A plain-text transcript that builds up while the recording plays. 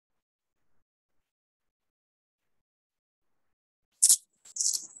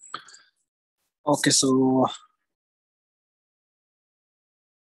Okay, so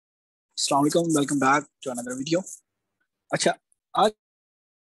Assalamualaikum, welcome back to another video। अच्छा, आज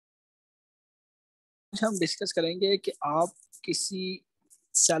हम डिस्कस करेंगे कि आप किसी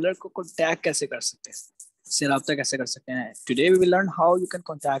सेलर को कांटेक्ट कैसे कर सकते हैं, उससे रब्ता कैसे कर सकते हैं। Today we will learn how you can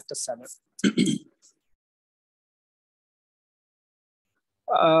contact the seller.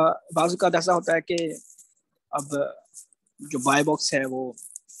 बाज़ का ऐसा होता है कि अब जो बाय बॉक्स है वो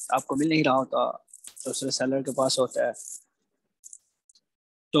आपको मिल नहीं रहा होता, दूसरे सेलर के पास होता है,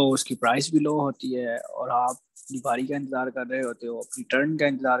 तो उसकी प्राइस भी लो होती है और आप डिलीवरी का इंतजार कर रहे होते हो, रिटर्न का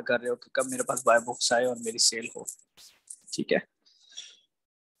इंतजार कर रहे हो कि कब मेरे पास बाय बॉक्स आए और मेरी सेल हो। ठीक है,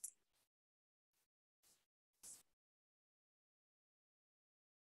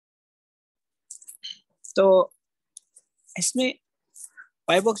 तो इसमें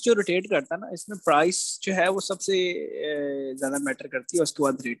बाय बॉक्स जो रोटेट करता है ना, इसमें प्राइस जो है वो सबसे ज्यादा मैटर करती है। उसके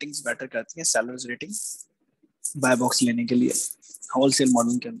बाद रेटिंग्स मैटर करती हैं, सेलर्स रेटिंग बाय बॉक्स लेने के लिए होलसेल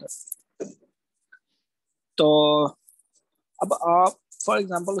मॉडल के अंदर। तो अब आप फॉर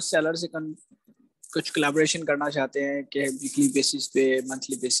एग्जांपल उस सेलर से कुछ कोलैबोरेशन करना चाहते हैं कि वीकली बेसिस पे,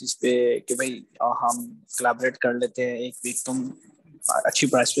 मंथली बेसिस पे, कि भाई हम कोलैबोरेट कर लेते हैं। एक वीक तुम अच्छी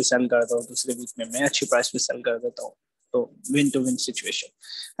प्राइस पे सेल कर दो, दूसरे वीक में मैं अच्छी प्राइस पे सेल कर देता हूँ, तो win to win situation.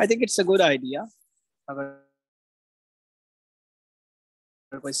 I think it's a good idea अगर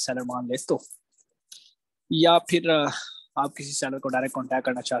कोई सेलर मान ले तो। या फिर आप किसी सेलर को डायरेक्ट कांटेक्ट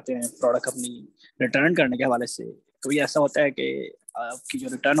करना चाहते हैं प्रोडक्ट अपनी रिटर्न करने के हवाले से। कभी ऐसा होता है कि आपकी जो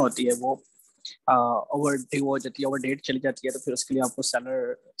रिटर्न होती है वो ओवर ड्यू हो जाती है, ओवर डेट चली जाती है, तो फिर उसके लिए आपको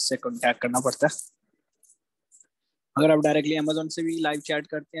सेलर से कांटेक्ट करना पड़ता है। अगर आप डायरेक्टली अमेजोन से भी लाइव चैट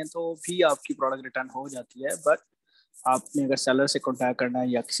करते हैं तो भी आपकी प्रोडक्ट रिटर्न हो जाती है, बट आपने अगर सेलर से कांटेक्ट करना है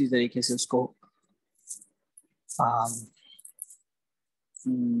या किसी तरीके से उसको आम,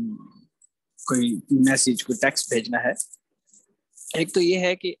 कोई मैसेज, कोई टेक्स्ट भेजना है। एक तो ये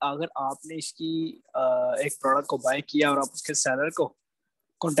है कि अगर आपने इसकी एक प्रोडक्ट को बाय किया और आप उसके सेलर को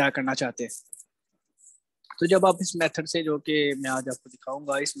कांटेक्ट करना चाहते हैं, तो जब आप इस मेथड से, जो कि मैं आज आपको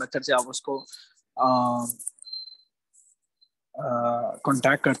दिखाऊंगा, इस मेथड से आप उसको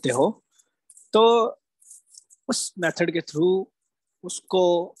कांटेक्ट करते हो, तो उस मेथड के थ्रू उसको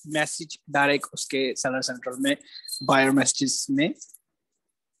मैसेज डायरेक्ट उसके सेलर सेंट्रल में बायर मैसेजेस में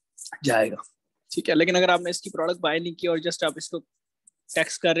जाएगा। ठीक है, लेकिन अगर आपने इसकी प्रोडक्ट बाय नहीं की और जस्ट आप इसको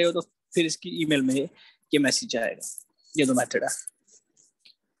टेक्स्ट कर रहे हो, तो फिर इसकी ईमेल में ये मैसेज आएगा। ये दो मेथड है।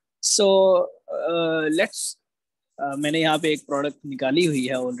 सो लेट्स मैंने यहाँ पे एक प्रोडक्ट निकाली हुई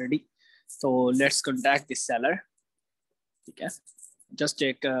है ऑलरेडी, तो लेट्स कॉन्टैक्ट दिस सेलर। ठीक है, जस्ट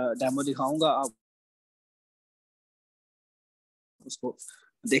एक डेमो दिखाऊंगा, आप उसको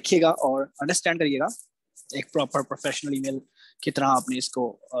देखिएगा और अंडरस्टैंड करिएगा। एक प्रॉपर प्रोफेशनल ईमेल की तरह आपने इसको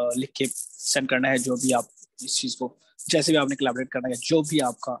लिख के सेंड करना है, जो भी आप इस चीज़ को, जैसे भी आपने कोलैबोरेट करना है, जो भी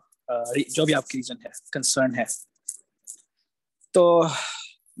आपका जो भी आपकी रीजन है, कंसर्न है। तो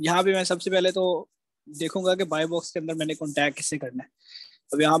यहाँ पे मैं सबसे पहले तो देखूंगा कि बाय बॉक्स के अंदर मैंने कॉन्टैक्ट किससे करना है।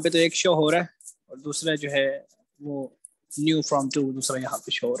 अब यहाँ पे तो एक शो हो रहा है और दूसरा जो है वो न्यू फ्रॉम टू, दूसरा यहाँ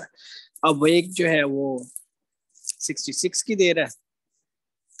पे शो हो रहा है। अब वो एक जो है वो 66 की दे रहा है,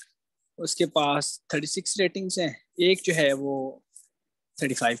 उसके पास 36 रेटिंग्स हैं। एक जो है वो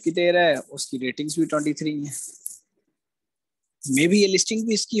 35 की दे रहा है, उसकी रेटिंग्स भी 23 है। मे बी ये लिस्टिंग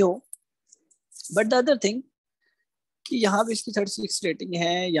भी इसकी हो, बट द अदर थिंग कि यहाँ पे इसकी 36 रेटिंग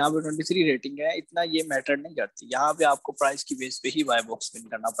है, यहाँ पे 23 रेटिंग है, इतना ये मैटर नहीं करती। यहाँ पे आपको प्राइस की बेस पे ही बाय बॉक्स विन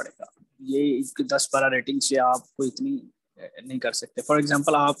करना पड़ेगा। ये 10-12 रेटिंग से आपको इतनी नहीं कर सकते। फॉर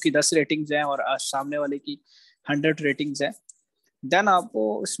एग्जांपल आपकी 10 रेटिंग्स हैं और सामने वाले की 100 रेटिंग्स है, देन आपको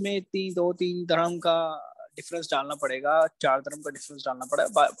उसमें इतनी 2-3 दरम का डिफरेंस डालना पड़ेगा, 4 दरम का डिफरेंस डालना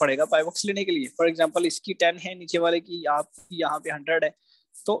पड़ेगा बाय बॉक्स लेने के लिए। फॉर एग्जांपल इसकी 10 है, नीचे वाले की आपकी यहाँ पे 100 है,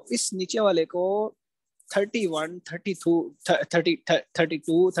 तो इस नीचे वाले को 31,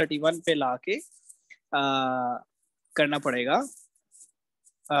 32 31 पे लाके करना पड़ेगा।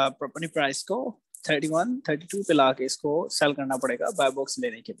 अपनी प्राइस को 31-32 पे लाके इसको सेल करना पड़ेगा बाय बॉक्स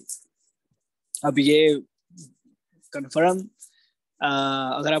लेने के लिए। अब ये कंफर्म,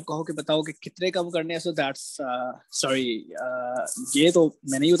 अगर आप कहो कि बताओ कि कितने कम करने हैं, सो दैट्स सॉरी, ये तो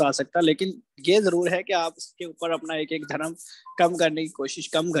मैं नहीं बता सकता, लेकिन ये जरूर है कि आप इसके ऊपर अपना एक एक धर्म कम करने की कोशिश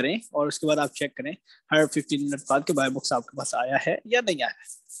कम करें और उसके बाद आप चेक करें हर 15 मिनट बाद कि बाय बॉक्स आपके पास आया है या नहीं आया है।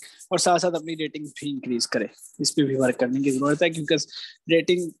 और साथ साथ अपनी रेटिंग भी इंक्रीज करें, इस पर भी वर्क करने की जरूरत है, क्योंकि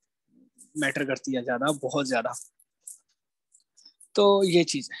रेटिंग मैटर करती है ज़्यादा, बहुत ज़्यादा। तो ये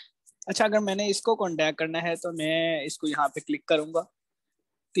चीज़ है। अच्छा, अगर मैंने इसको कॉन्टैक्ट करना है तो मैं इसको यहाँ पे क्लिक करूंगा।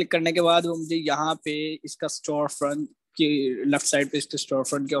 क्लिक करने के बाद वो मुझे यहाँ पे इसका स्टोर फ्रंट कि लेफ्ट साइड पे इसके स्टोर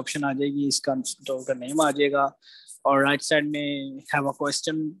फ्रंट की ऑप्शन आ जाएगी, इसका स्टोर का नेम आ जाएगा, और राइट साइड में हैव अ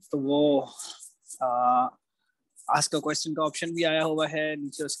क्वेश्चन, तो वो आस्क अ क्वेश्चन का ऑप्शन भी आया हुआ है।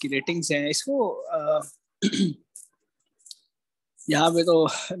 नीचे उसकी रेटिंग्स हैं। इसको यहाँ पे तो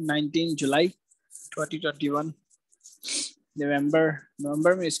 19 जुलाई 2021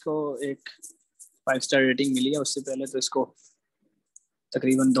 नवंबर में इसको एक 5 स्टार रेटिंग मिली है। उससे पहले तो इसको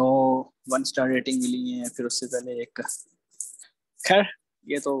तकरीबन 2 1 स्टार रेटिंग मिली है, फिर उससे पहले एक, खैर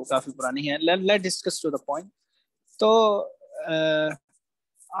ये तो काफी पुरानी है। Let discuss to the point. तो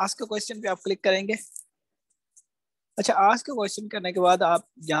आस्क क्वेश्चन पे आप क्लिक करेंगे। अच्छा, आस्क क्वेश्चन करने के बाद आप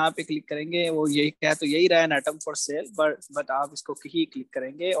यहाँ पे क्लिक करेंगे, वो यही कह तो यही रहा है आइटम फॉर सेल, बट आप इसको ही क्लिक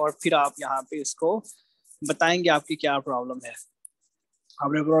करेंगे और फिर आप यहाँ पे इसको बताएंगे आपकी क्या प्रॉब्लम है।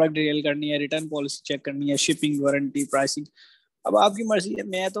 आपने प्रोडक्ट डिटेल करनी है, रिटर्न पॉलिसी चेक करनी है, शिपिंग, वारंटी, प्राइसिंग, अब आपकी मर्जी है।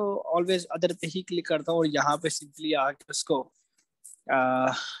 मैं तो ऑलवेज अदर पे ही क्लिक करता हूँ और यहाँ पे सिंपली आके उसको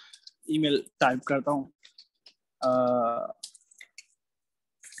ईमेल टाइप करता हूँ,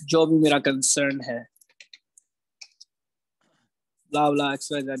 जो भी मेरा कंसर्न है, ब्ला ब्ला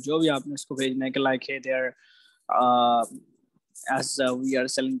एक्सवाइजेड, जो भी आपने इसको भेजना है कि like hey there as we are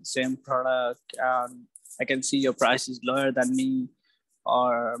selling the same product and I can see your price is lower than me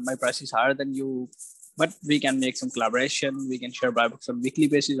or my price is higher than you, but we can make some collaboration, we can share BuyBox on weekly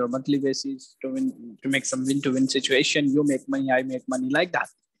basis or monthly basis to make some win to win situation, you make money, I make money, like that।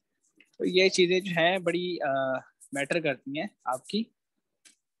 तो ये चीजें जो हैं बड़ी matter करती हैं आपकी,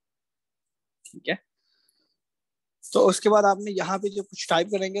 ठीक है। तो उसके बाद आपने यहाँ पे जो कुछ टाइप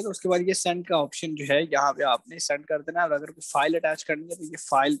करेंगे तो उसके बाद ये सेंड का ऑप्शन जो है यहाँ पे आपने सेंड कर देना। और अगर कोई फाइल अटैच करनी है तो ये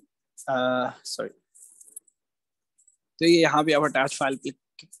फाइल सॉरी, तो ये यहाँ पे आप अटैच फाइल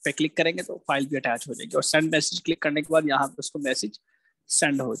पे क्लिक करेंगे तो फाइल भी अटैच हो जाएगी, और सेंड मैसेज क्लिक करने के बाद यहाँ पे उसको मैसेज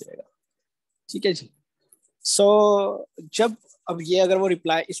सेंड हो जाएगा, ठीक है जी। सो जब अब ये अगर वो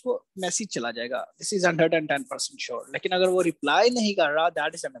रिप्लाई, इसको मैसेज चला जाएगा, दिस इज 110% श्योर। लेकिन अगर वो रिप्लाई नहीं कर रहा,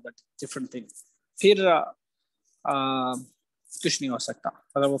 that is another different thing. फिर कुछ नहीं हो सकता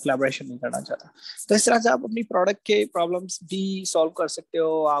अगर वो कोलैबोरेशन नहीं करना चाहता। तो इस तरह से आप अपनी प्रोडक्ट के प्रॉब्लम्स भी सॉल्व कर सकते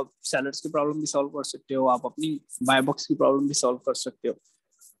हो, आप सेलर्स की प्रॉब्लम भी सॉल्व कर सकते हो, आप अपनी बायबॉक्स की प्रॉब्लम भी सॉल्व कर सकते हो।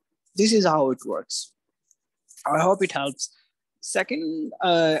 This is how it works. I hope it helps. Second,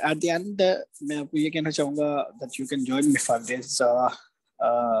 at the end मैं आपको ये कहना चाहूँगा that you can join me 5 days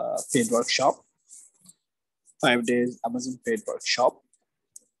paid workshop, 5 days Amazon paid workshop.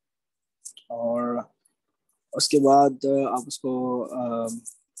 और उसके बाद आप उसको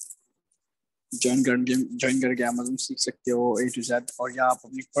ज्वाइन करके अमेज़न सीख सकते हो A to Z, और या आप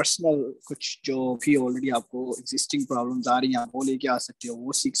अपनी पर्सनल कुछ जो भी ऑलरेडी आपको एग्जिस्टिंग प्रॉब्लम्स आ रही हैं वो लेके आ सकते हो,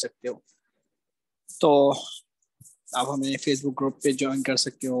 वो सीख सकते हो। तो आप हमें फेसबुक ग्रुप पे ज्वाइन कर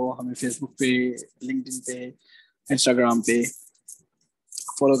सकते हो, हमें फेसबुक पे, लिंक्डइन पे, इंस्टाग्राम पे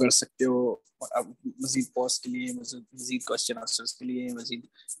फॉलो कर सकते हो, मजीद पोस्ट के लिए, मजीद क्वेश्चन आंसर्स के लिए, मजीद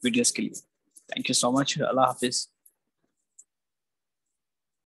वीडियोस के लिए। Thank you so much. अल्लाह हाफिज़।